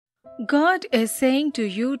God is saying to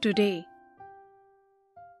you today,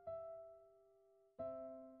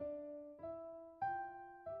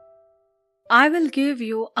 I will give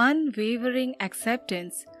you unwavering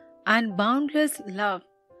acceptance and boundless love,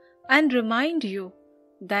 and remind you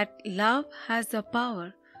that love has the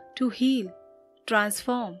power to heal,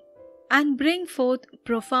 transform, and bring forth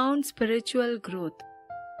profound spiritual growth.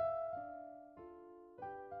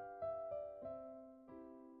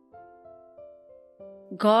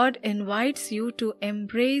 God invites you to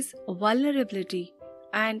embrace vulnerability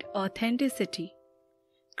and authenticity,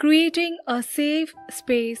 creating a safe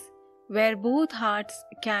space where both hearts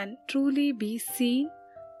can truly be seen,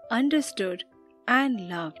 understood, and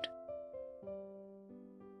loved.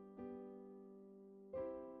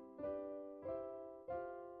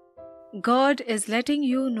 God is letting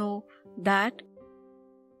you know that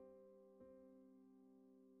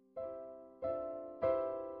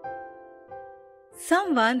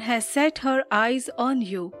someone has set her eyes on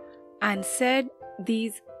you and said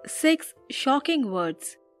these 6 shocking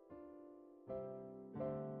words.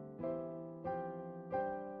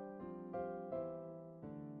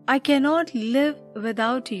 I cannot live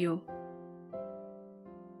without you.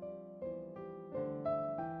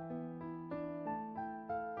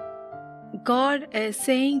 God is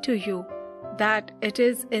saying to you that it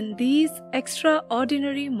is in these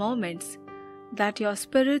extraordinary moments that your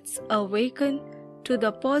spirits awaken to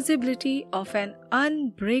the possibility of an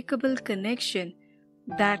unbreakable connection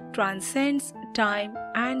that transcends time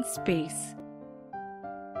and space.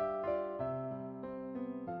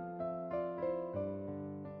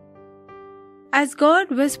 As God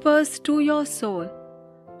whispers to your soul,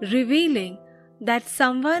 revealing that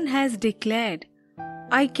someone has declared,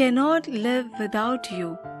 I cannot live without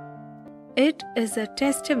you, it is a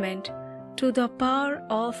testament to the power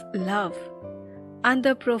of love and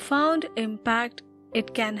the profound impact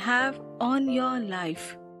it can have on your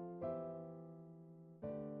life.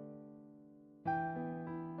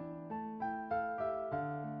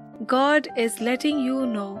 God is letting you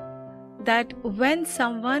know that when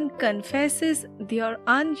someone confesses their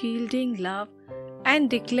unyielding love and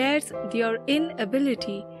declares their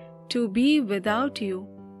inability to be without you,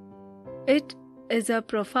 it is a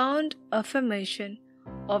profound affirmation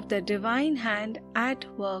of the divine hand at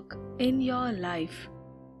work in your life.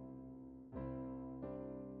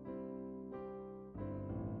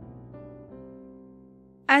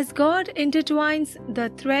 As God intertwines the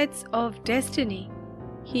threads of destiny,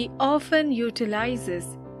 He often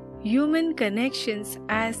utilizes human connections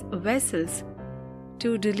as vessels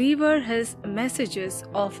to deliver His messages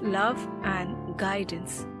of love and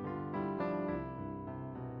guidance.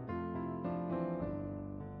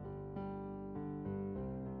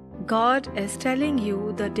 God is telling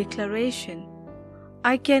you the declaration,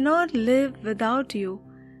 I cannot live without you,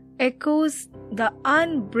 echoes the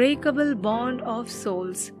unbreakable bond of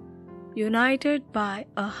souls united by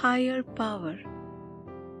a higher power.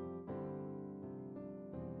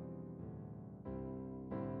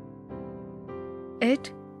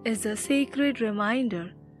 It is a sacred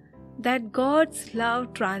reminder that God's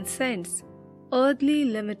love transcends earthly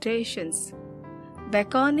limitations,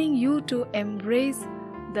 beckoning you to embrace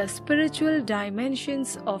the spiritual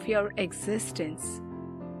dimensions of your existence.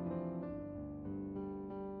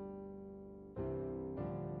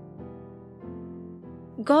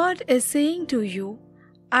 God is saying to you,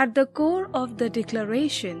 at the core of the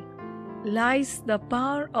declaration lies the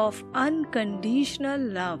power of unconditional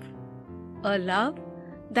love, a love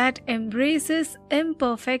that embraces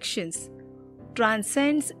imperfections,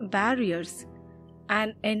 transcends barriers,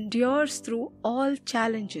 and endures through all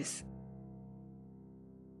challenges.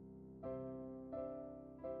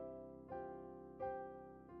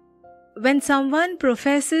 When someone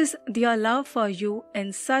professes their love for you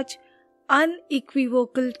in such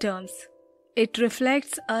unequivocal terms, it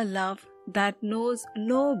reflects a love that knows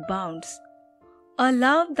no bounds, a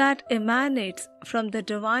love that emanates from the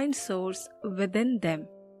divine source within them.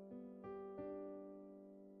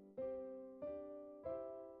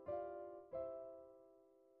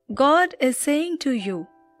 God is saying to you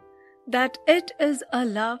that it is a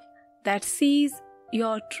love that sees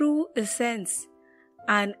your true essence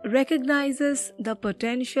and recognizes the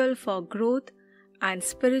potential for growth and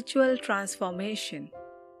spiritual transformation.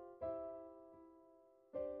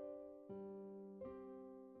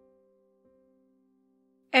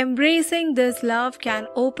 Embracing this love can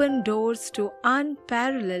open doors to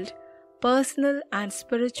unparalleled personal and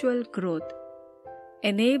spiritual growth,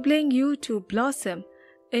 enabling you to blossom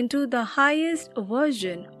into the highest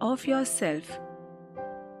version of yourself.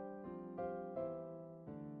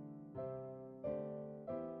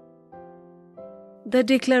 The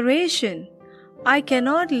declaration, "I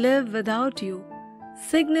cannot live without you,"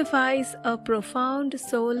 signifies a profound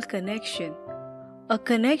soul connection, a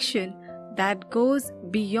connection that goes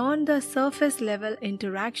beyond the surface level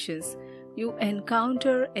interactions you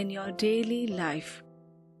encounter in your daily life.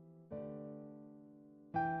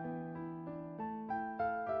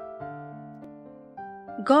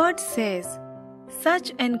 God says,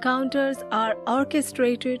 such encounters are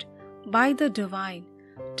orchestrated by the divine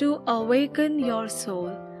to awaken your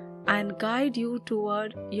soul and guide you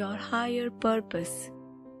toward your higher purpose.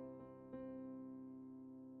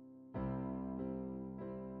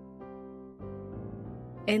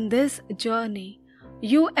 In this journey,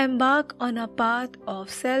 you embark on a path of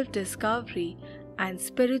self-discovery and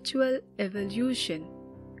spiritual evolution,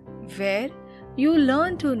 where you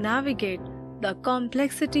learn to navigate the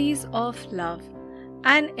complexities of love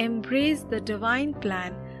and embrace the divine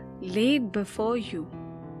plan laid before you.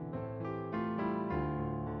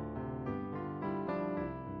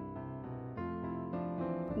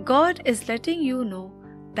 God is letting you know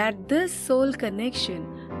that this soul connection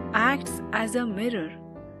acts as a mirror,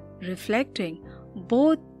 reflecting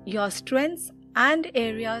both your strengths and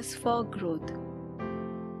areas for growth.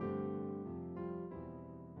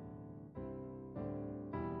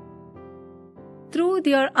 Through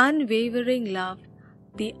their unwavering love,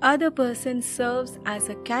 the other person serves as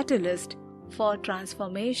a catalyst for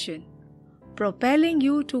transformation, propelling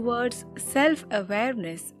you towards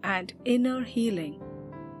self-awareness and inner healing.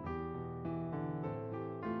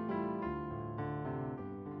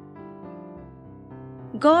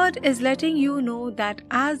 God is letting you know that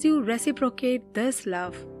as you reciprocate this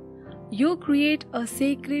love, you create a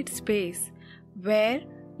sacred space where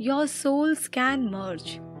your souls can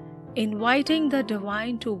merge, inviting the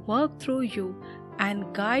divine to work through you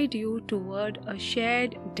and guide you toward a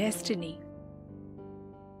shared destiny.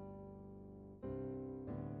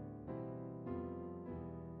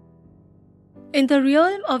 In the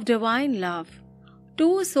realm of divine love,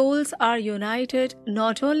 two souls are united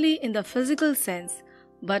not only in the physical sense,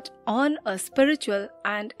 but on a spiritual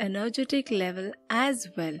and energetic level as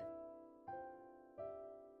well.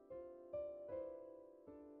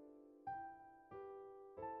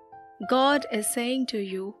 God is saying to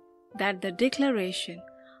you that the declaration,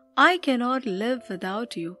 "I cannot live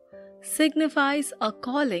without you," signifies a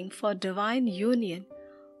calling for divine union,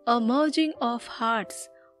 a merging of hearts,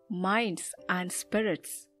 minds, and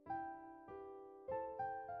spirits.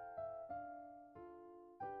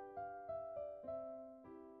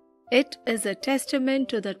 It is a testament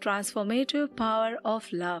to the transformative power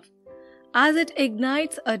of love, as it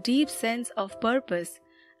ignites a deep sense of purpose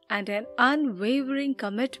and an unwavering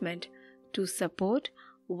commitment to support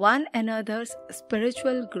one another's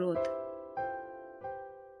spiritual growth.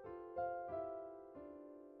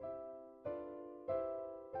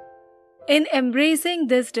 In embracing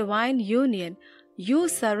this divine union, you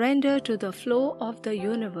surrender to the flow of the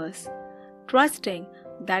universe, trusting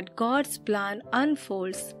that God's plan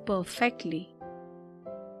unfolds perfectly.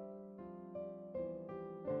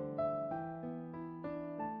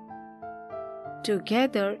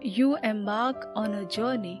 Together, you embark on a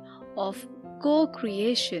journey of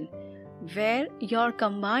co-creation where your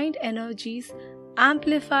combined energies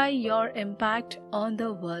amplify your impact on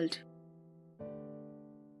the world.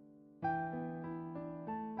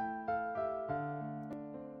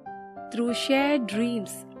 Through shared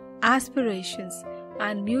dreams, aspirations,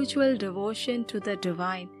 and mutual devotion to the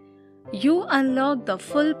divine, you unlock the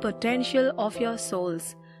full potential of your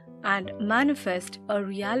souls and manifest a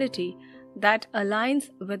reality that aligns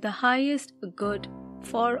with the highest good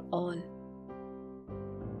for all.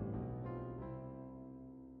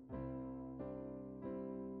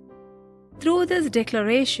 Through this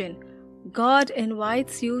declaration, God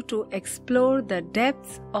invites you to explore the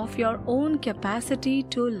depths of your own capacity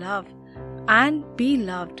to love and be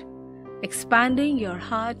loved, expanding your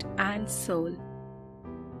heart and soul.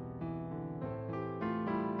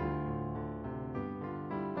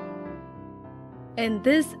 In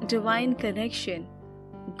this divine connection,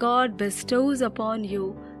 God bestows upon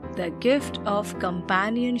you the gift of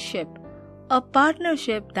companionship, a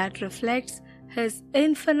partnership that reflects His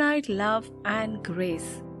infinite love and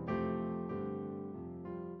grace.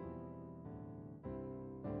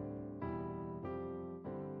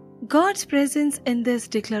 God's presence in this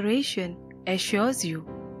declaration assures you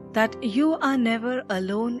that you are never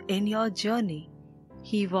alone in your journey.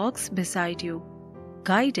 He walks beside you,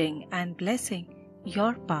 guiding and blessing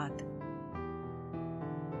your path.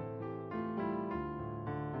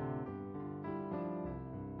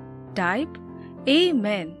 Type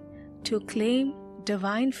Amen to claim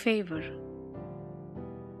divine favor.